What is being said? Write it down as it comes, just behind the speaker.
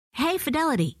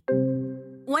Fidelity.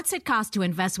 What's it cost to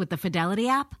invest with the Fidelity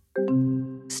app?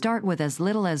 Start with as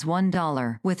little as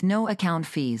 $1 with no account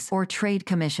fees or trade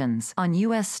commissions on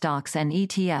U.S. stocks and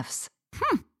ETFs.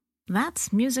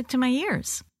 That's music to my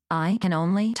ears. I can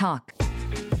only talk.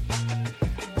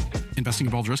 Investing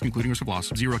involves risk, including risk of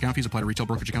loss. Zero account fees apply to retail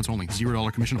brokerage accounts only.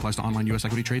 $0 commission applies to online U.S.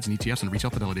 equity trades and ETFs and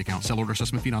retail Fidelity accounts. Sell order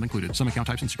assessment fee not included. Some account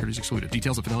types and securities excluded.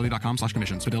 Details at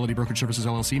fidelity.com/commissions. Fidelity Brokerage Services,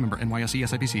 LLC, member NYSE,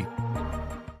 SIPC.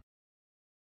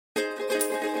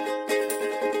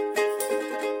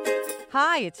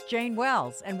 Hi, it's Jane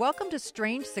Wells, and welcome to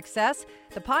Strange Success,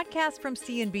 the podcast from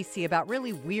CNBC about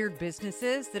really weird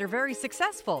businesses that are very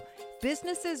successful.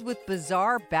 Businesses with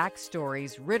bizarre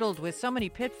backstories riddled with so many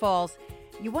pitfalls,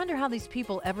 you wonder how these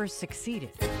people ever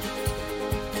succeeded.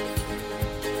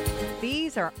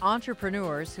 These are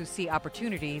entrepreneurs who see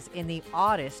opportunities in the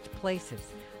oddest places.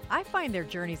 I find their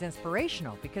journeys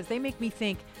inspirational because they make me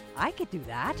think, I could do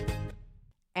that.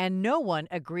 And no one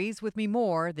agrees with me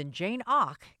more than Jane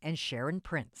Ock and Sharon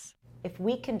Prince. If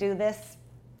we can do this,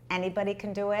 anybody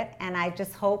can do it. And I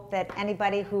just hope that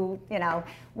anybody who,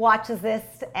 watches this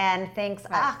and thinks,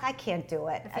 I can't do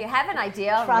it. If you have an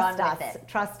idea, run with it.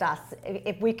 Trust us.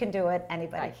 If we can do it,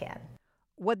 anybody can.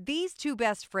 What these two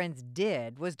best friends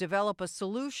did was develop a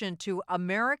solution to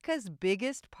America's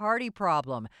biggest party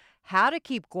problem, how to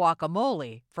keep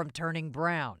guacamole from turning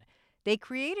brown. They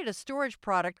created a storage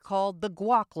product called the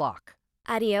Guac Lock.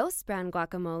 Adios, brown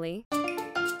guacamole.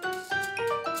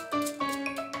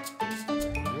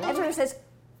 Everyone says,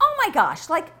 oh my gosh,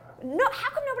 no, how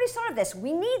come nobody's thought of this?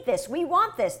 We need this. We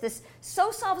want this. This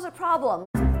so solves a problem.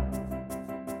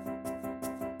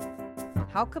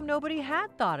 How come nobody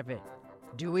had thought of it?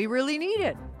 Do we really need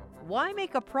it? Why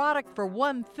make a product for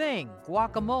one thing,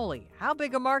 guacamole? How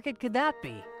big a market could that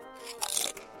be?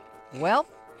 Well,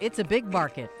 it's a big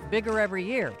market, bigger every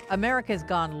year. America's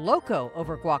gone loco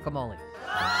over guacamole.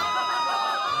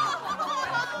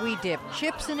 We dip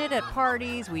chips in it at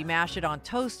parties. We mash it on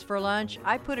toast for lunch.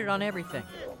 I put it on everything.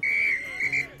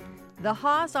 The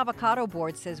Haas Avocado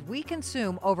Board says we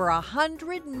consume over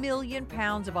 100 million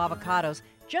pounds of avocados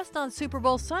just on Super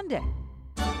Bowl Sunday.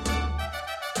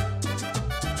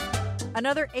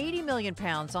 Another 80 million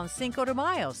pounds on Cinco de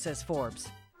Mayo, says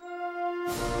Forbes.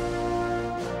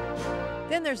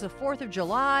 Then there's the 4th of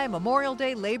July, Memorial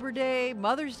Day, Labor Day,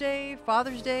 Mother's Day,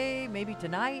 Father's Day, maybe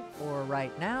tonight or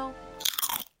right now.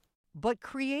 But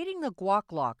creating the Guac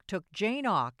Lock took Jane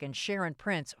Ock and Sharon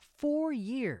Prince 4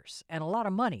 years and a lot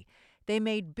of money. They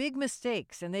made big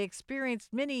mistakes and they experienced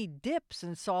many dips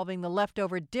in solving the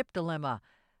leftover dip dilemma,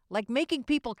 like making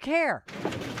people care.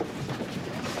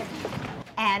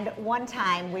 And one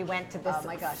time we went to this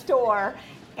store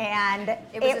and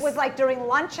it was like during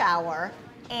lunch hour.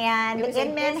 And it was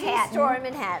in Manhattan, store in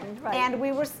Manhattan, right? And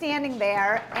we were standing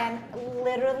there, and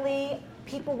literally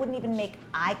people wouldn't even make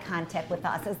eye contact with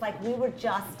us. It's like we were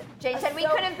just. Jane said we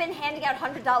could have been handing out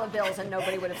 $100 bills and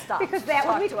nobody would have stopped. Because that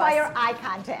would require eye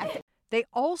contact. They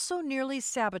also nearly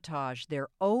sabotaged their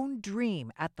own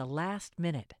dream at the last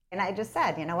minute. And I just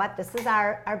said, you know what? This is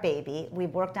our baby.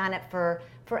 We've worked on it for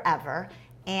forever.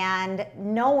 And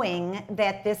knowing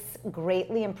that this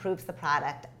greatly improves the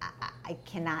product, I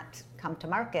cannot come to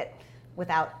market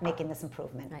without making this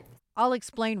improvement. Right. I'll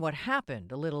explain what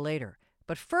happened a little later.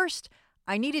 But first,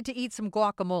 I needed to eat some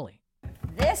guacamole.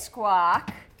 This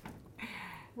guac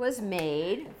was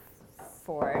made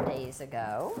 4 days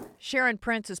ago. Sharon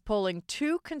Prince is pulling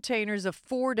 2 containers of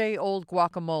 4-day-old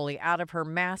guacamole out of her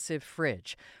massive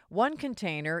fridge. One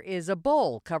container is a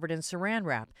bowl covered in saran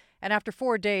wrap. And after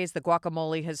 4 days, the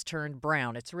guacamole has turned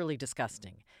brown. It's really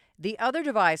disgusting. The other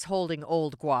device holding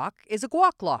old guac is a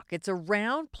Guac Lock. It's a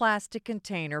round plastic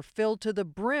container filled to the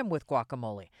brim with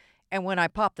guacamole. And when I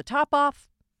pop the top off,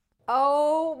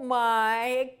 oh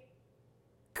my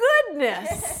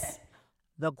goodness!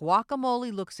 The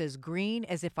guacamole looks as green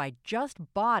as if I just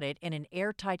bought it in an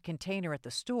airtight container at the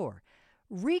store.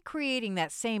 Recreating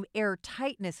that same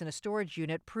airtightness in a storage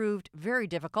unit proved very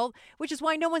difficult, which is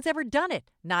why no one's ever done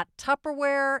it. Not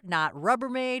Tupperware, not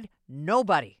Rubbermaid,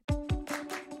 nobody.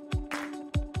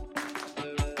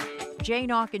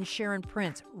 Jane Ock and Sharon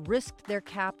Prince risked their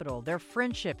capital, their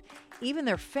friendship, even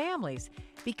their families,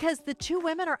 because the two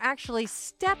women are actually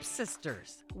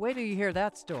stepsisters. Wait till you hear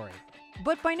that story.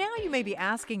 But by now you may be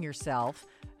asking yourself,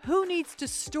 who needs to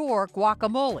store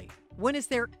guacamole? When is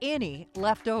there any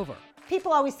left over?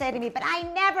 People always say to me, but I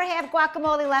never have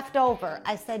guacamole left over.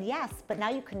 I said, yes, but now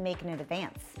you can make it in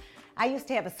advance. I used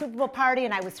to have a Super Bowl party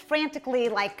and I was frantically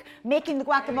making the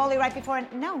guacamole right before.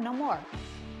 No more.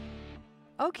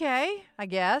 Okay, I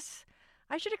guess.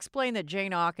 I should explain that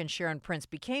Jane Ock and Sharon Prince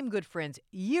became good friends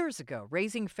years ago,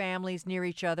 raising families near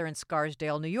each other in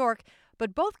Scarsdale, New York,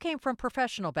 but both came from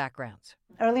professional backgrounds.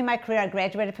 Early in my career, I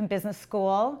graduated from business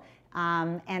school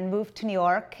and moved to New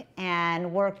York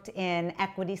and worked in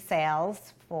equity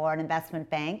sales for an investment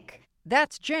bank.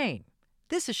 That's Jane.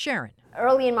 This is Sharon.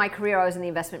 Early in my career, I was in the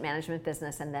investment management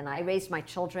business, and then I raised my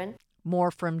children.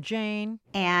 More from Jane.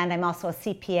 And I'm also a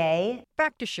CPA.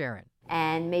 Back to Sharon.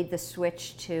 And made the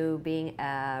switch to being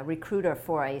a recruiter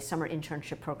for a summer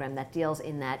internship program that deals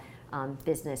in that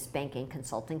business banking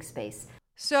consulting space.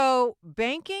 So,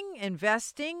 banking,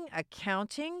 investing,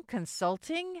 accounting,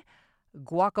 consulting,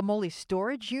 guacamole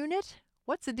storage unit?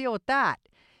 What's the deal with that?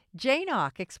 Jane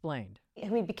Ock explained.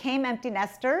 We became empty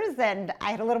nesters, and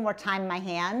I had a little more time in my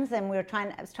hands, and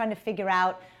I was trying to figure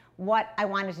out what I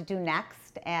wanted to do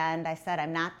next. And I said,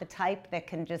 I'm not the type that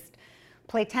can just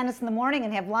play tennis in the morning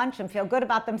and have lunch and feel good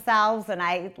about themselves, and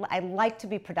I like to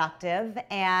be productive.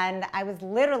 And I was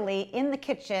literally in the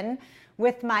kitchen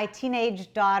with my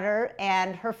teenage daughter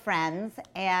and her friends,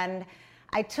 and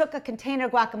I took a container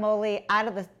of guacamole out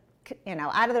of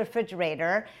the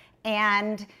refrigerator,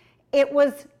 and it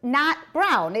was not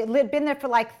brown. It had been there for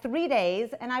like 3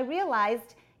 days, and I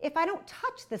realized if I don't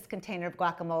touch this container of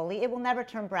guacamole, it will never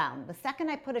turn brown. The second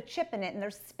I put a chip in it and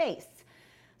there's space.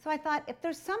 So I thought, if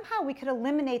there's somehow we could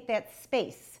eliminate that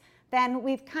space, then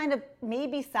we've kind of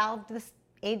maybe solved this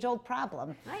age-old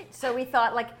problem. Right. So we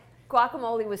thought, like,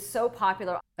 guacamole was so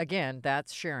popular. Again,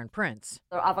 that's Sharon Prince.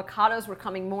 Avocados were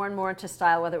coming more and more into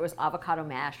style, whether it was avocado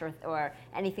mash or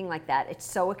anything like that. It's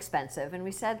so expensive. And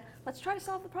we said, let's try to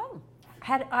solve the problem.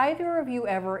 Had either of you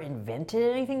ever invented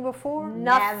anything before?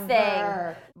 Nothing.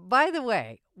 Never. By the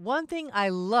way, one thing I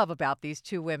love about these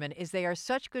two women is they are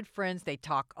such good friends they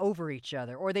talk over each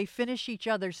other or they finish each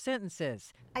other's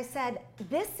sentences. I said,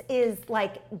 this is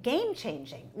like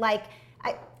game-changing. Like,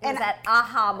 that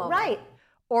aha moment. Right.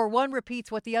 Or one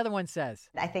repeats what the other one says.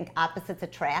 I think opposites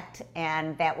attract,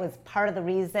 and that was part of the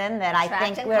reason that Attract I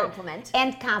think and complement.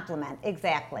 And complement,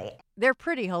 exactly. They're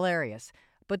pretty hilarious,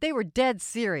 but they were dead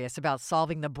serious about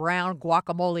solving the brown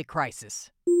guacamole crisis.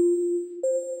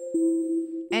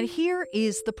 And here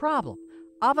is the problem.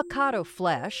 Avocado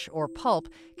flesh, or pulp,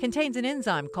 contains an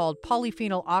enzyme called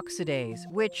polyphenol oxidase,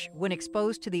 which, when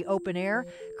exposed to the open air,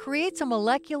 creates a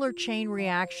molecular chain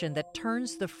reaction that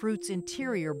turns the fruit's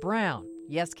interior brown.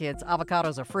 Yes, kids,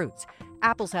 avocados are fruits.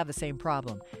 Apples have the same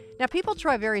problem. Now, people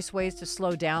try various ways to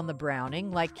slow down the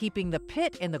browning, like keeping the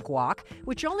pit in the guac,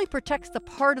 which only protects the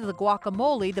part of the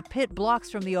guacamole the pit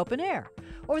blocks from the open air.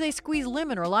 Or they squeeze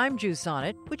lemon or lime juice on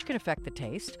it, which can affect the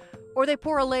taste. Or they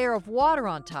pour a layer of water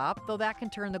on top, though that can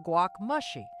turn the guac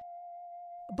mushy.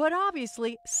 But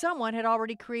obviously, someone had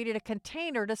already created a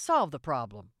container to solve the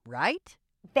problem, right?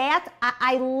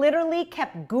 I literally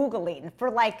kept Googling for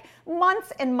like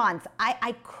months and months.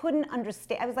 I couldn't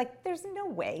understand. I was like, there's no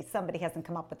way somebody hasn't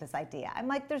come up with this idea. I'm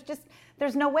like,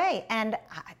 there's no way. And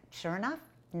sure enough,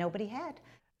 nobody had.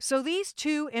 So these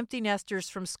two empty nesters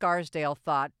from Scarsdale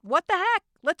thought, what the heck?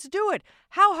 Let's do it.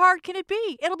 How hard can it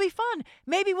be? It'll be fun.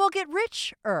 Maybe we'll get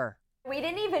richer. We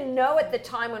didn't even know at the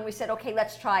time when we said, okay,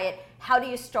 let's try it. How do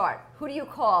you start? Who do you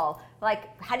call?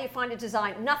 Like, how do you find a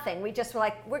design? Nothing. We just were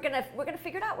like, we're gonna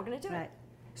figure it out. We're gonna do it.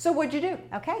 So what'd you do?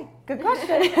 Okay, good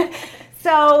question.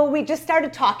 So we just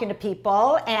started talking to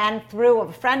people, and through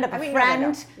a friend of a friend.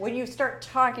 No. When you start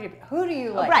talking to people, who do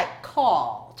you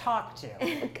call, talk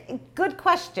to? Good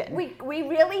question. We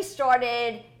really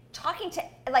started talking to,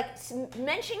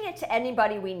 mentioning it to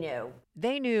anybody we knew.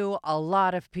 They knew a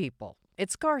lot of people.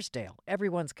 It's Scarsdale.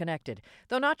 Everyone's connected,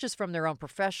 though not just from their own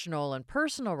professional and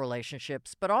personal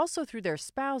relationships, but also through their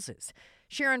spouses.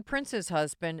 Sharon Prince's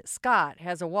husband, Scott,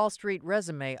 has a Wall Street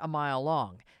resume a mile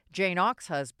long. Jane Ock's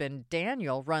husband,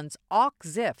 Daniel, runs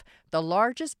OckZiff, the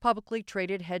largest publicly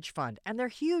traded hedge fund, and they're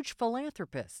huge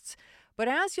philanthropists. But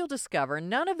as you'll discover,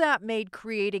 none of that made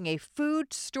creating a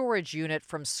food storage unit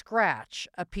from scratch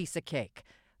a piece of cake.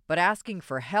 But asking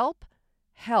for help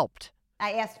helped.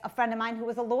 I asked a friend of mine who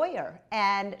was a lawyer,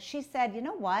 and she said, you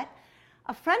know what?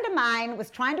 A friend of mine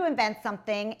was trying to invent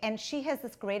something, and she has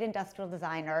this great industrial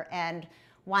designer, and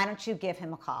why don't you give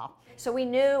him a call? So we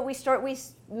knew, we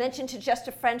mentioned to just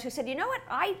a friend who said, you know what,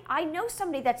 I know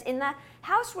somebody that's in the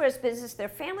housewares business. Their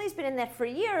family's been in that for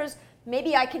years.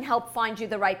 Maybe I can help find you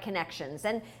the right connections.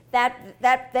 And then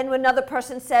another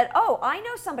person said, oh, I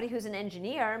know somebody who's an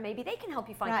engineer. Maybe they can help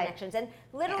you find connections. And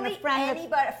literally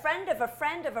anybody, a friend of a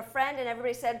friend of a friend, and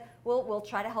everybody said, we'll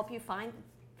try to help you find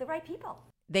the right people.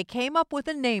 They came up with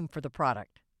a name for the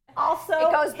product. Also,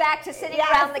 it goes back to sitting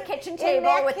around the kitchen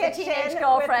table with the teenage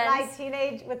girlfriends.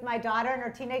 With my daughter and her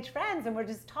teenage friends, and we're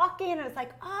just talking, and it's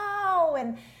like, oh, oh,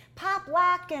 and Pop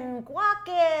Lock and Guac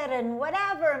It and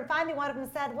whatever. And finally one of them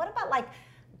said, what about like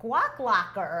Guac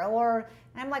Locker?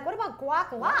 And I'm like, what about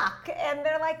Guac Lock? And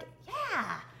they're like,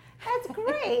 yeah, that's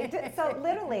great. So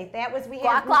literally, that was,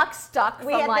 Guac Lock stuck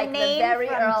from like the very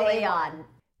early on.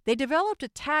 They developed a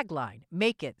tagline,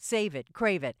 make it, save it,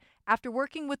 crave it, after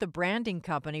working with a branding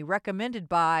company recommended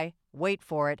by, wait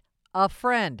for it, a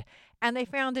friend. And they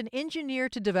found an engineer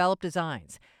to develop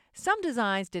designs. Some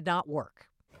designs did not work.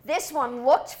 This one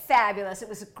looked fabulous. It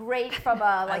was great from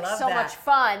much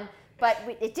fun, but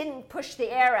it didn't push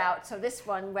the air out, so this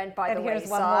one went by the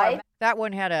wayside. That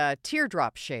one had a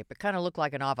teardrop shape. It kind of looked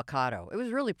like an avocado. It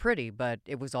was really pretty, but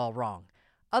it was all wrong.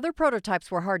 Other prototypes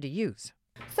were hard to use.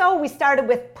 So we started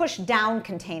with push-down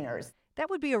containers. That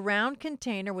would be a round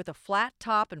container with a flat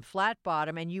top and flat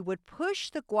bottom, and you would push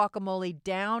the guacamole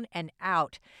down and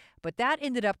out. But that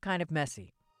ended up kind of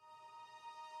messy.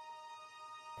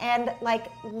 And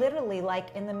literally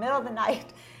in the middle of the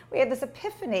night, we had this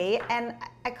epiphany, and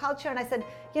I called Sharon and I said,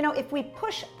 if we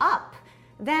push up,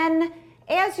 then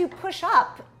as you push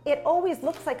up, it always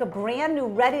looks like a brand new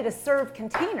ready-to-serve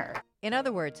container. In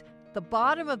other words, the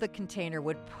bottom of the container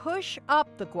would push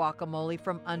up the guacamole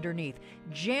from underneath,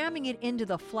 jamming it into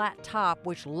the flat top,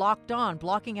 which locked on,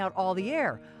 blocking out all the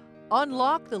air.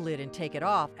 Unlock the lid and take it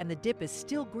off, and the dip is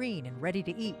still green and ready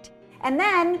to eat. And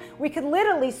then we could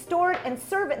literally store it and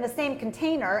serve it in the same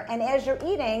container, and as you're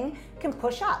eating, can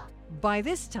push up. By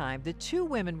this time, the two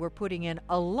women were putting in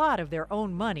a lot of their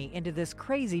own money into this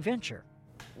crazy venture.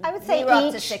 I would say we were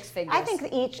up to 6 figures. I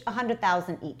think each,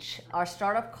 $100,000 each. Our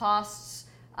startup costs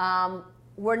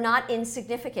were not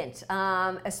insignificant,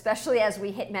 especially as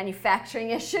we hit manufacturing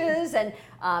issues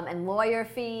and lawyer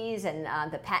fees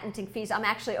and the patenting fees. I'm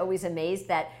actually always amazed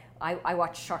that I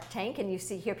watch Shark Tank, and you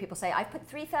hear people say, I put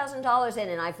 $3,000 in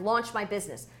and I've launched my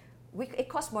business. It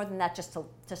costs more than that just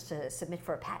to submit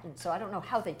for a patent, so I don't know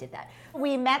how they did that.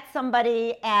 We met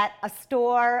somebody at a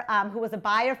store who was a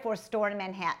buyer for a store in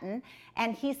Manhattan,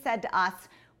 and he said to us,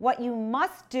 what you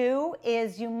must do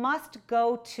is you must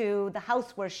go to the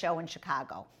Housewares show in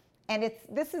Chicago. And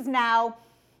this is now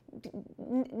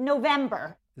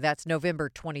November. That's November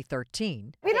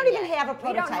 2013. We don't even have a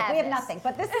prototype. We have nothing.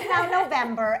 But this is now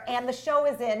November, and the show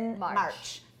is in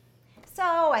March. So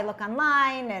I look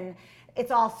online, and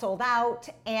it's all sold out.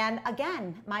 And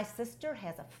again, my sister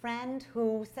has a friend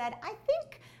who said, I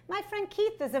think my friend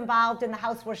Keith is involved in the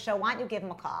Housewares show. Why don't you give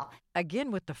him a call?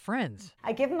 Again with the friends.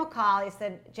 I give him a call. He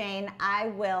said, Jane,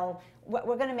 we're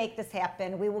going to make this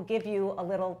happen. We will give you a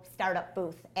little startup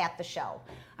booth at the show.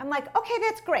 I'm like, okay,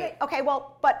 that's great. Okay,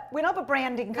 well, but we don't have a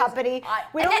branding company.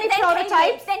 We don't need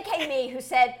prototypes. Then came me, who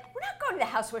said, we're not going to the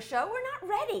Housewares show. We're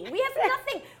not ready. We have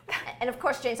nothing. And of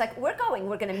course, Jane's like, we're going.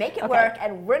 We're going to make it work,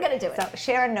 and we're going to do it. So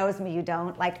Sharon knows me. You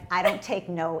don't. I don't take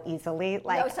no easily.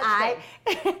 No such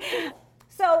thing.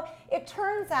 So it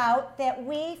turns out that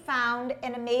we found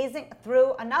an amazing,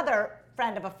 through another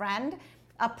friend of a friend,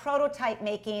 a prototype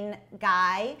making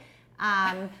guy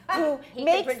who he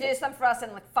could produce them for us in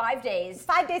 5 days.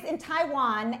 5 days in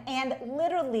Taiwan, and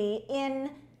literally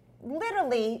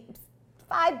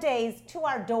 5 days to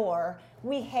our door,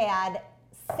 we had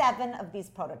 7 of these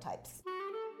prototypes.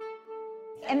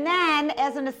 And then,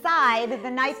 as an aside, the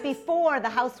night before the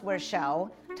Housewares show,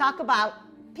 talk about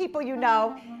people you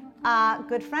know, a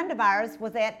good friend of ours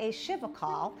was at a Shiva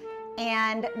call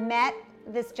and met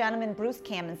this gentleman, Bruce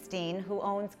Kamenstein, who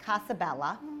owns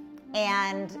Casabella,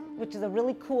 which is a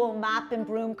really cool mop and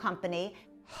broom company.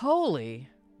 Guacamole.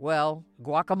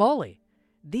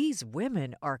 These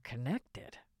women are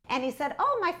connected. And he said,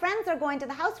 oh, my friends are going to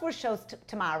the Housewares shows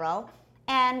tomorrow.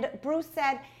 And Bruce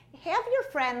said, have your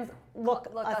friends look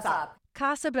us up.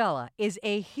 Casabella is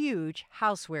a huge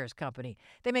housewares company.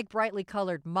 They make brightly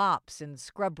colored mops and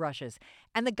scrub brushes.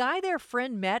 And the guy their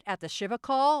friend met at the Shiva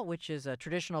call, which is a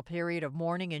traditional period of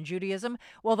mourning in Judaism,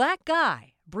 well, that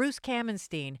guy, Bruce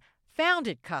Kamenstein,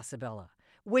 founded Casabella.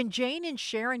 When Jane and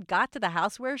Sharon got to the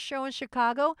Housewares show in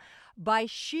Chicago, by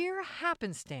sheer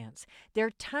happenstance,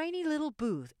 their tiny little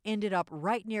booth ended up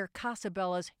right near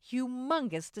Casabella's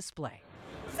humongous display.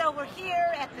 So we're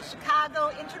here at the Chicago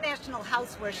International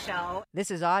Housewares Show. This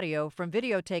is audio from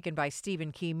video taken by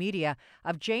Stephen Key Media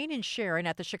of Jane and Sharon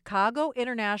at the Chicago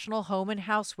International Home and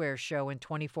Housewares Show in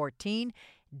 2014,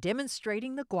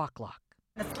 demonstrating the Guac Lock.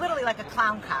 It's literally like a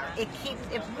clown car. It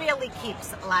really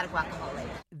keeps a lot of guacamole.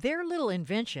 Their little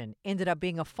invention ended up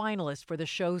being a finalist for the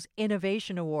show's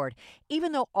Innovation Award,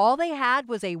 even though all they had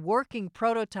was a working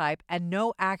prototype and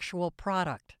no actual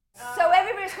product. So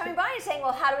everybody was coming by and saying,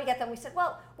 well, how do we get them? We said,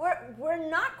 well, we're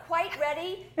not quite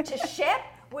ready to ship.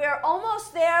 We're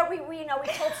almost there. We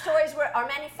told stories where our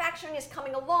manufacturing is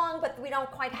coming along, but we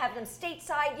don't quite have them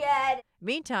stateside yet.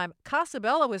 Meantime,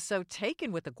 Casabella was so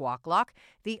taken with the guac lock,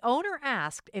 the owner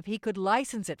asked if he could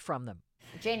license it from them.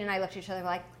 Jane and I looked at each other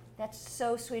like, that's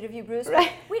so sweet of you, Bruce.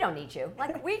 Right. We don't need you.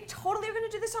 Like, we totally are going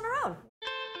to do this on our own.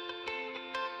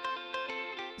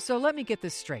 So let me get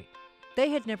this straight. They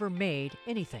had never made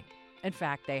anything. In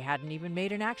fact, they hadn't even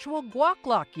made an actual guac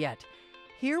lock yet.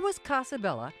 Here was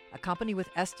Casabella, a company with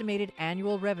estimated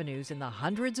annual revenues in the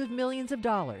hundreds of millions of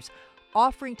dollars,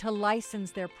 offering to license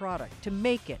their product, to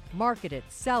make it, market it,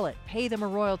 sell it, pay them a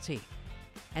royalty.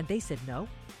 And they said no.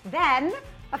 Then,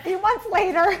 A few months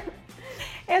later,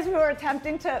 as we were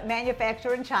attempting to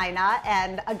manufacture in China,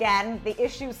 and again, the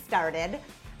issues started,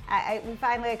 we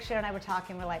finally, like Sharon and I were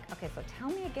talking, we're like, okay, so tell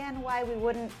me again why we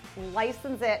wouldn't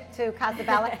license it to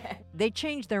Casabella. They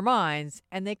changed their minds,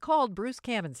 and they called Bruce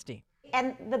Kamenstein.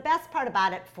 And the best part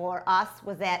about it for us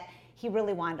was that he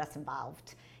really wanted us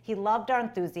involved. He loved our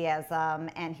enthusiasm,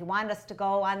 and he wanted us to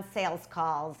go on sales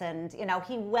calls, and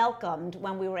he welcomed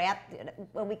when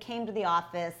we came to the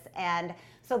office, and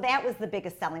so that was the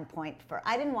biggest selling point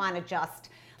I didn't want to just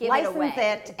license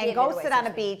it and go sit on a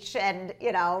beach, and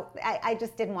I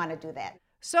just didn't want to do that.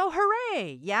 So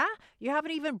hooray, yeah? You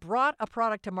haven't even brought a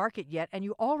product to market yet, and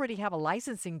you already have a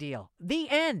licensing deal. The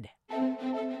end.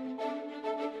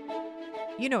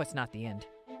 You know it's not the end.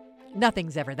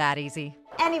 Nothing's ever that easy.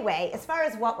 Anyway, as far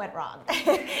as what went wrong,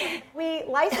 we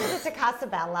licensed it to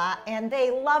Casabella, and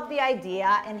they loved the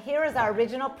idea, and here is our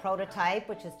original prototype,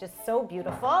 which is just so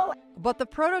beautiful. But the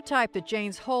prototype that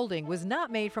Jane's holding was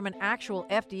not made from an actual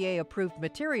FDA-approved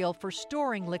material for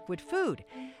storing liquid food.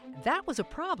 That was a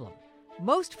problem.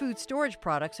 Most food storage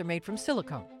products are made from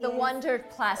silicone. The wonder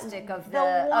plastic of the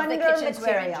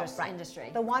kitchenware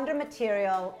industry. The wonder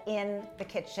material in the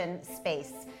kitchen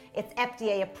space. It's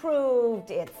FDA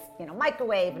approved, it's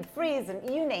microwave and freeze and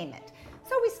you name it.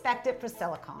 So we spec'd it for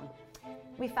silicone.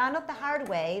 We found out the hard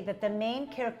way that the main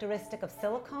characteristic of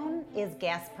silicone is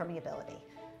gas permeability.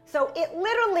 So it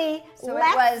literally it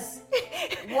was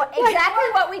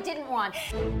exactly what we didn't want.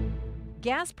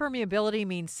 Gas permeability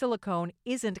means silicone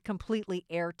isn't completely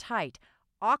airtight.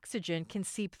 Oxygen can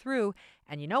seep through,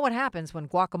 and you know what happens when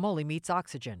guacamole meets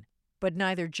oxygen. But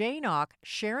neither Jane Ock,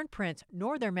 Sharon Prince,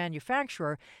 nor their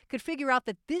manufacturer could figure out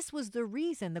that this was the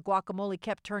reason the guacamole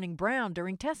kept turning brown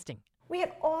during testing. We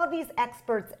had all these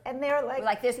experts, and they're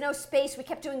like, there's no space. We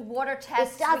kept doing water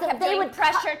tests. We kept doing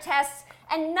pressure tests,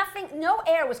 and no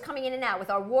air was coming in and out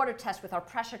with our water tests, with our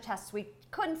pressure tests. We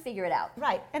couldn't figure it out.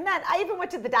 Right. And then I even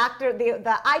went to the doctor,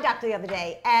 the eye doctor the other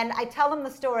day, and I tell him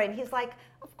the story, and he's like,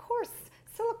 of course,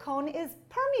 silicone is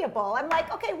permeable. I'm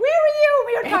like, okay, where were you?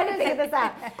 We were trying to figure this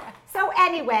out. So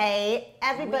anyway,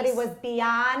 everybody was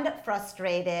beyond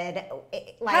frustrated.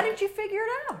 How did you figure it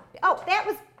out? Oh, that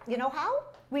was, how?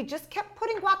 We just kept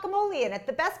putting guacamole in it.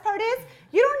 The best part is,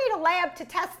 you don't need a lab to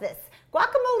test this.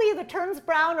 Guacamole either turns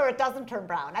brown or it doesn't turn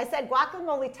brown. I said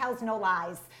guacamole tells no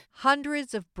lies.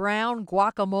 Hundreds of brown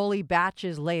guacamole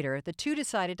batches later, the two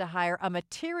decided to hire a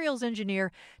materials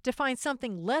engineer to find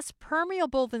something less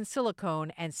permeable than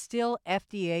silicone and still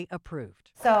FDA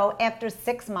approved. So after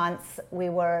 6 months,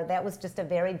 that was just a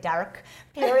very dark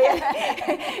period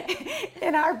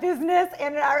in our business,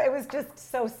 and it was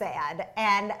just so sad.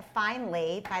 And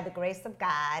finally, by the grace of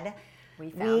God,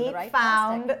 we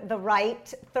found the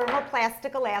right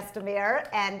thermoplastic elastomer,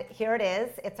 and here it is.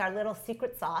 It's our little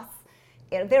secret sauce.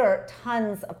 There are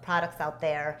tons of products out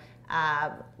there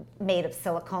made of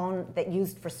silicone that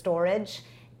used for storage,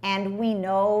 and we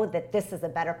know that this is a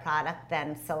better product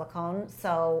than silicone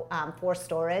for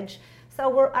storage.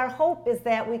 So our hope is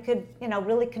that we could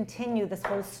really continue this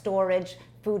whole storage,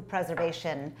 food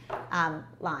preservation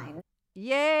line.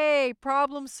 Yay,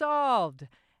 problem solved.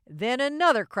 Then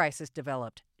another crisis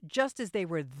developed. Just as they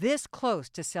were this close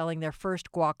to selling their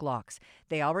first guac locks,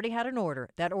 they already had an order.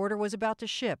 That order was about to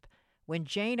ship when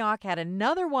Jane Ock had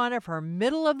another one of her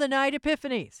middle-of-the-night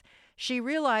epiphanies. She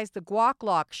realized the guac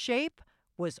lock shape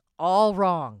was all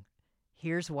wrong.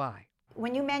 Here's why.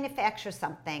 When you manufacture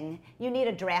something, you need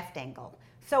a draft angle.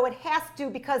 So it has to,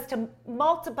 because to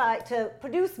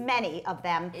produce many of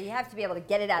them, you have to be able to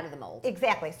get it out of the mold.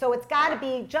 Exactly. So it's got to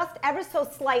be just ever so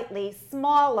slightly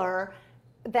smaller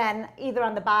than either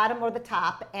on the bottom or the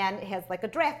top, and it has like a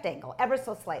draft angle, ever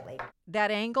so slightly. That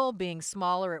angle being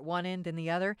smaller at one end than the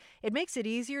other, it makes it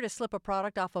easier to slip a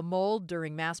product off a mold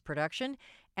during mass production,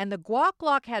 and the guac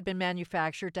lock had been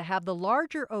manufactured to have the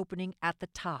larger opening at the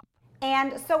top.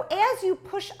 And so as you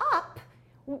push up,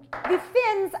 the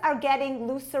fins are getting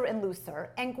looser and looser,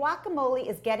 and guacamole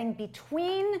is getting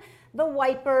between the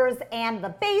wipers, and the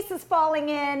base is falling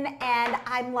in, and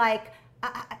I'm like,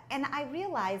 and I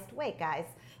realized, wait, guys,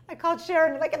 I called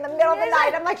Sharon like in the middle of the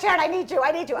night. I'm like, Sharon, I need you.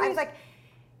 I was like,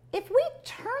 if we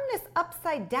turn this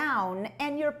upside down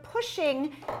and you're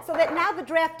pushing so that now the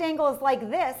draft angle is like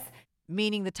this,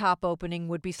 meaning the top opening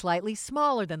would be slightly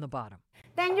smaller than the bottom,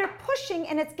 then you're pushing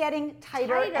and it's getting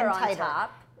tighter and tighter. On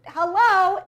top.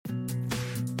 Hello.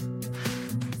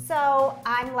 So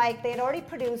I'm like, they had already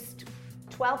produced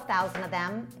 12,000 of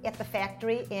them at the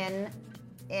factory in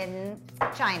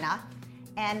China.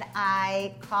 And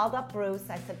I called up Bruce.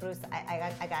 I said, Bruce,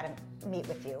 I got to meet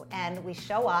with you. And we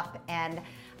show up, and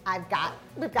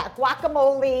we've got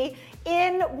guacamole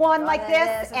in one like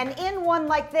this and in one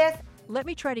like this. Let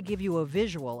me try to give you a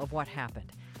visual of what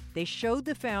happened. They showed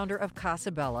the founder of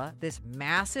Casa Bella, this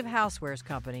massive housewares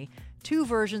company, two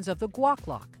versions of the guac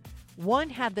lock. One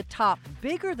had the top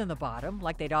bigger than the bottom,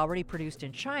 like they'd already produced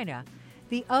in China.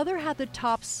 The other had the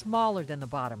top smaller than the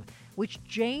bottom, which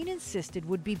Jane insisted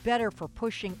would be better for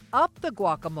pushing up the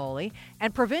guacamole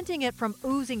and preventing it from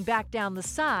oozing back down the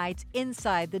sides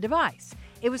inside the device.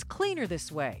 It was cleaner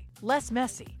this way, less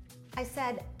messy. I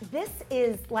said, this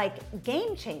is like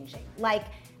game-changing. Like,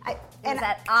 and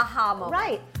that aha moment.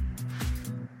 Right.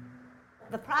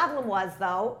 The problem was,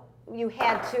 though, you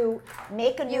had to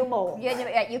make a new mold.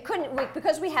 You couldn't,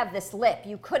 because we have this lip,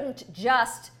 you couldn't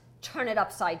just turn it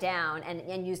upside down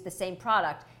and use the same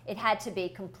product. It had to be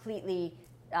completely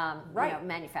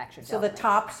manufactured. So the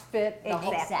tops fit the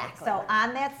whole. Exactly. So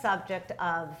on that subject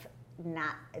of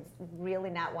really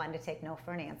not wanting to take no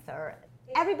for an answer,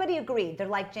 everybody agreed. They're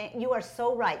like, Jane, you are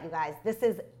so right, you guys.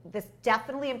 This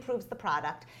definitely improves the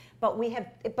product.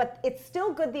 But it's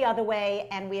still good the other way,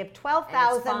 and we have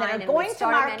 12,000 that are going to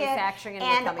market,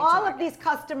 and all of these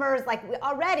customers, like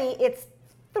already, it's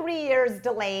 3 years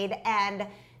delayed, and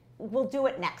we'll do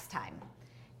it next time.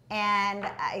 And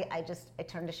I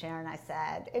turned to Sharon, I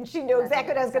said, and she knew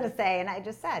exactly what I was going to say, and I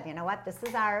just said, you know what, this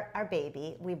is our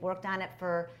baby. We've worked on it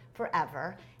for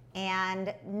forever,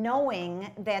 and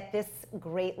knowing that this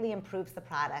greatly improves the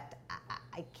product,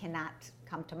 I cannot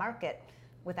come to market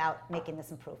without making this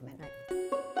improvement.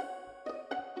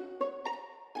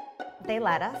 They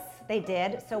let us, they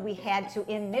did. So we had to,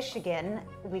 in Michigan,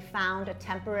 we found a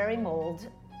temporary mold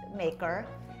maker.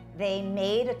 They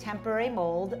made a temporary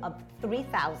mold of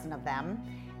 3,000 of them.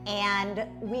 And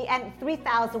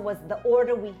 3,000 was the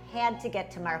order we had to get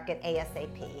to market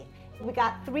ASAP. We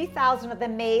got 3,000 of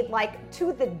them made like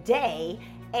to the day.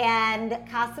 And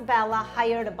Casa Bella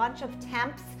hired a bunch of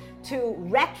temps to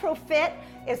retrofit.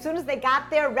 As soon as they got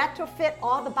there, retrofit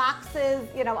all the boxes,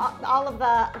 all of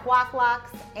the guac locks,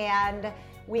 and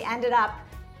we ended up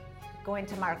going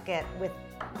to market with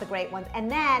the great ones.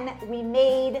 And then we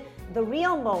made the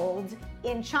real mold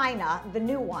in China, the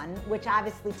new one, which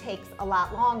obviously takes a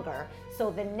lot longer. So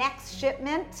the next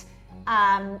shipment,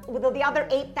 the other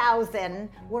 8,000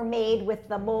 were made with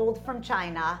the mold from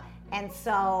China, and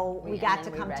so we got to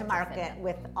come to market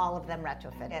with all of them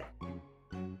retrofitted.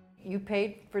 You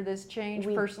paid for this change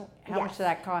personally? How much did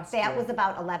that cost? That was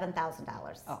about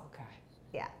 $11,000. Oh, okay.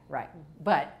 Yeah. Right.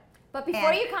 But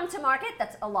before you come to market,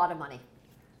 that's a lot of money.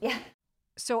 Yeah.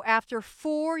 So after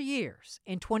 4 years,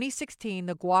 in 2016,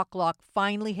 the guac lock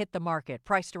finally hit the market,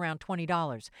 priced around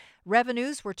 $20.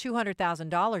 Revenues were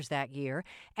 $200,000 that year,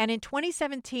 and in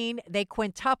 2017, they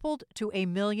quintupled to $1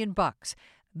 million.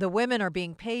 The women are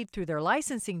being paid through their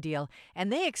licensing deal,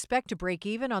 and they expect to break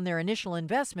even on their initial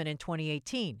investment in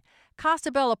 2018.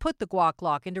 Casa Bella put the guac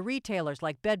lock into retailers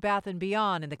like Bed Bath &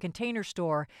 Beyond and The Container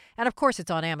Store, and of course it's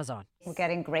on Amazon. We're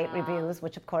getting great reviews,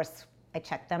 which of course I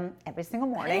check them every single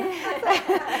morning.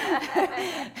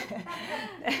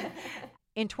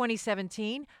 In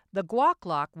 2017, the guac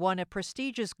lock won a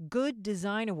prestigious Good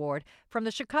Design Award from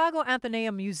the Chicago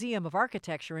Atheneum Museum of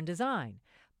Architecture and Design.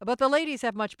 But the ladies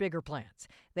have much bigger plans.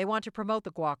 They want to promote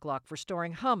the guac lock for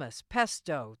storing hummus,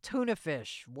 pesto, tuna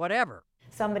fish, whatever.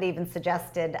 Somebody even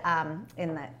suggested on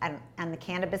the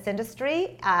cannabis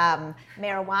industry,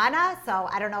 marijuana. So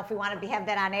I don't know if we want to have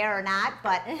that on air or not,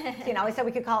 but he said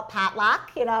we could call it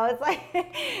potluck. It's like.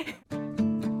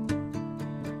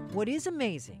 What is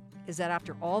amazing is that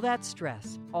after all that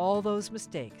stress, all those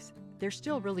mistakes, they're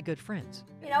still really good friends.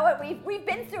 You know what? We've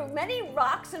been through many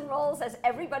rocks and rolls, as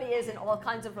everybody is in all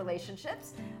kinds of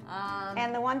relationships.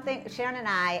 And the one thing, Sharon and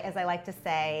I, as I like to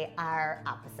say, are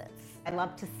opposites. I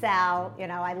love to sell.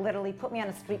 I literally put me on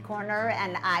a street corner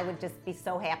and I would just be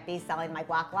so happy selling my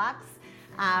guac locks.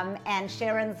 And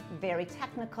Sharon's very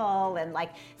technical, and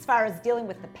like as far as dealing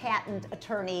with the patent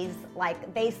attorneys,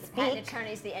 like they speak. Patent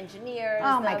attorneys, the engineers.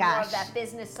 Oh my gosh. More of that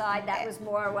business side. That was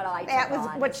more what I. That was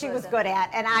what she was good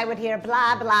at, and I would hear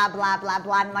blah blah blah blah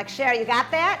blah. I'm like, Sharon, you got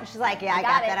that? And she's like, yeah, I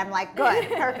got that. I'm like, good,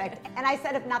 perfect. And I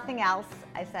said, if nothing else,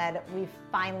 I said, we've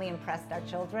finally impressed our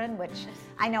children, which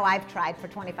I know I've tried for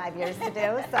 25 years to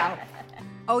do. So.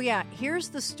 Oh yeah, here's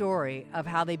the story of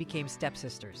how they became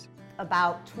stepsisters.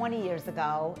 About 20 years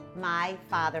ago, my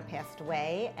father passed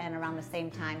away, and around the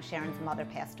same time, Sharon's mother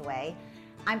passed away.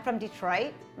 I'm from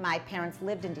Detroit. My parents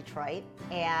lived in Detroit,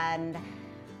 and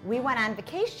we went on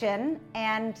vacation,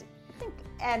 and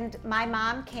my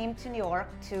mom came to New York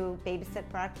to babysit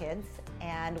for our kids,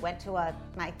 and went to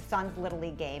my son's Little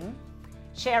League game.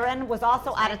 Sharon was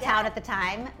also out of town at the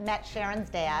time, met Sharon's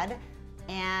dad,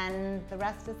 and the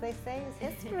rest, as they say, is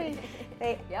history.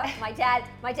 Yep. My dad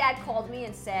called me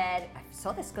and said, I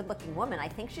saw this good-looking woman. I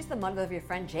think she's the mother of your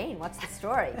friend Jane. What's the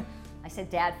story? I said,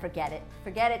 Dad, forget it.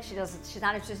 Forget it. She's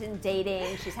not interested in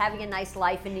dating. She's having a nice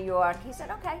life in New York. He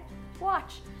said, okay,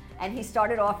 watch. And he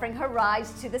started offering her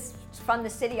rides from the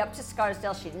city up to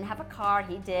Scarsdale. She didn't have a car.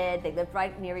 He did. They lived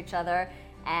right near each other.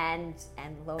 And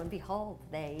lo and behold,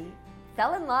 they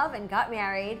fell in love and got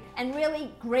married, and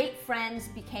really great friends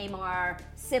became our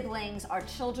siblings. Our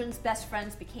children's best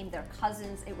friends became their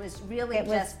cousins. It was really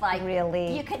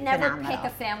really you could never phenomenal. pick a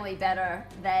family better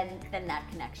than that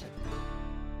connection.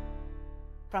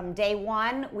 From day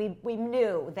one, we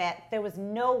knew that there was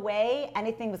no way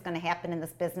anything was going to happen in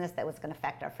this business that was going to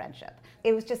affect our friendship.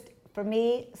 It was just, for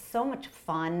me, so much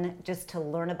fun just to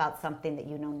learn about something that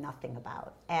you know nothing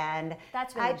about. And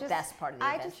that's really the best part of the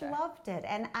adventure. I just loved it.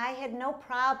 And I had no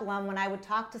problem when I would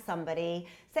talk to somebody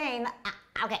saying,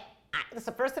 okay, this is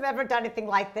the first time I've ever done anything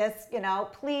like this,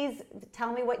 please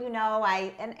tell me what you know.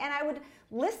 And I would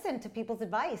listen to people's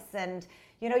advice, and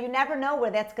you never know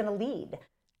where that's going to lead.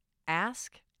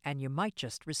 Ask, and you might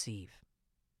just receive.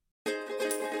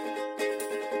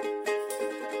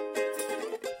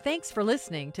 Thanks for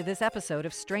listening to this episode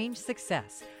of Strange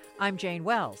Success. I'm Jane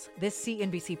Wells. This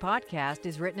CNBC podcast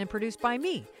is written and produced by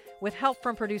me, with help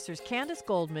from producers Candace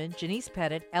Goldman, Janice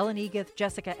Pettit, Ellen Egith,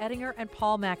 Jessica Ettinger, and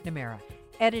Paul McNamara.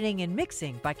 Editing and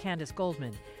mixing by Candace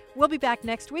Goldman. We'll be back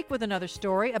next week with another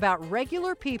story about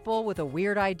regular people with a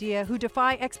weird idea who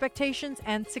defy expectations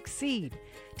and succeed.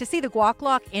 To see the Guac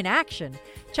Lock in action,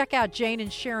 check out Jane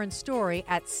and Sharon's story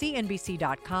at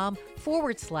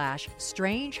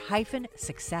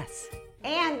cnbc.com/strange-success.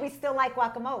 And we still like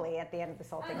guacamole at the end of this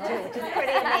whole thing, too, which is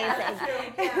pretty amazing.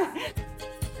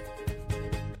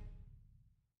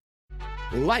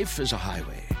 Life is a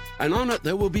highway, and on it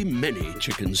there will be many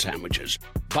chicken sandwiches.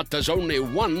 But there's only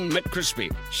one McCrispy.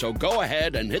 So go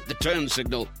ahead and hit the turn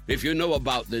signal if you know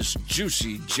about this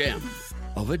juicy gem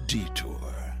of a detour.